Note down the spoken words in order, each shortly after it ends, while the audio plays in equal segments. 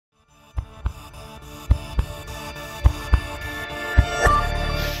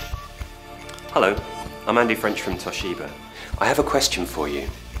Hello, I'm Andy French from Toshiba. I have a question for you.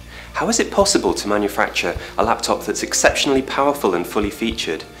 How is it possible to manufacture a laptop that's exceptionally powerful and fully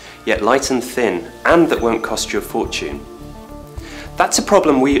featured, yet light and thin, and that won't cost you a fortune? That's a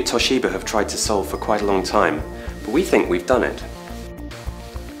problem we at Toshiba have tried to solve for quite a long time, but we think we've done it.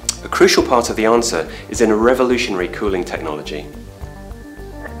 A crucial part of the answer is in a revolutionary cooling technology.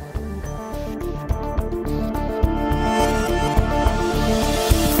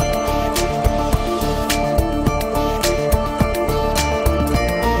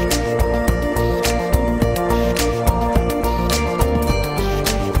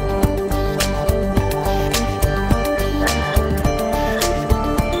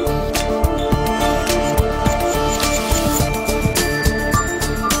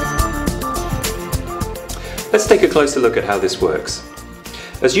 Let's take a closer look at how this works.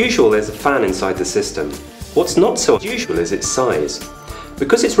 As usual, there's a fan inside the system. What's not so usual is its size.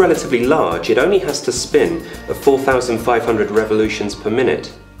 Because it's relatively large, it only has to spin at 4,500 revolutions per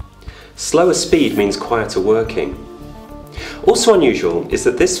minute. Slower speed means quieter working. Also unusual is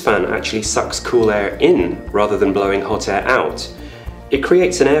that this fan actually sucks cool air in rather than blowing hot air out. It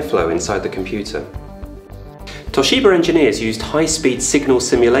creates an airflow inside the computer. Toshiba engineers used high-speed signal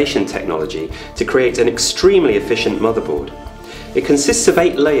simulation technology to create an extremely efficient motherboard. It consists of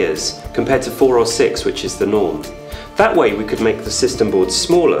 8 layers compared to 4 or 6, which is the norm. That way we could make the system board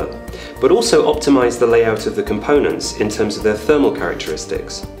smaller, but also optimize the layout of the components in terms of their thermal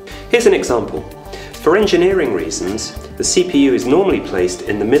characteristics. Here's an example. For engineering reasons, the CPU is normally placed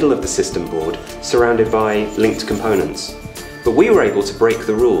in the middle of the system board, surrounded by linked components. But we were able to break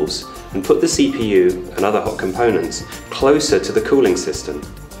the rules and put the CPU and other hot components closer to the cooling system.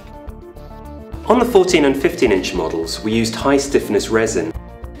 On the 14 and 15-inch models, we used high-stiffness resin.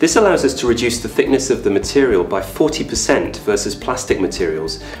 This allows us to reduce the thickness of the material by 40% versus plastic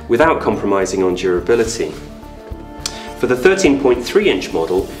materials without compromising on durability. For the 13.3-inch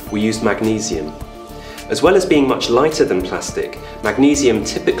model, we used magnesium. As well as being much lighter than plastic, magnesium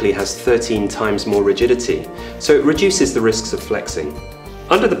typically has 13 times more rigidity, so it reduces the risks of flexing.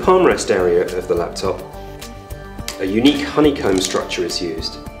 Under the palm rest area of the laptop, a unique honeycomb structure is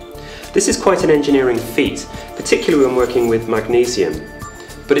used. This is quite an engineering feat, particularly when working with magnesium,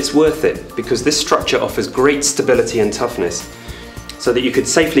 but it's worth it because this structure offers great stability and toughness so that you could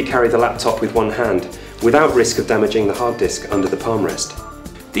safely carry the laptop with one hand without risk of damaging the hard disk under the palm rest.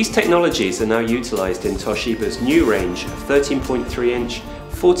 These technologies are now utilised in Toshiba's new range of 13.3-inch,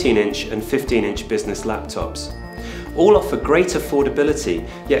 14-inch and 15-inch business laptops. All offer great affordability,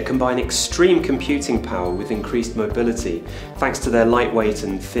 yet combine extreme computing power with increased mobility, thanks to their lightweight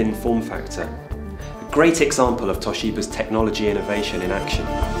and thin form factor. A great example of Toshiba's technology innovation in action.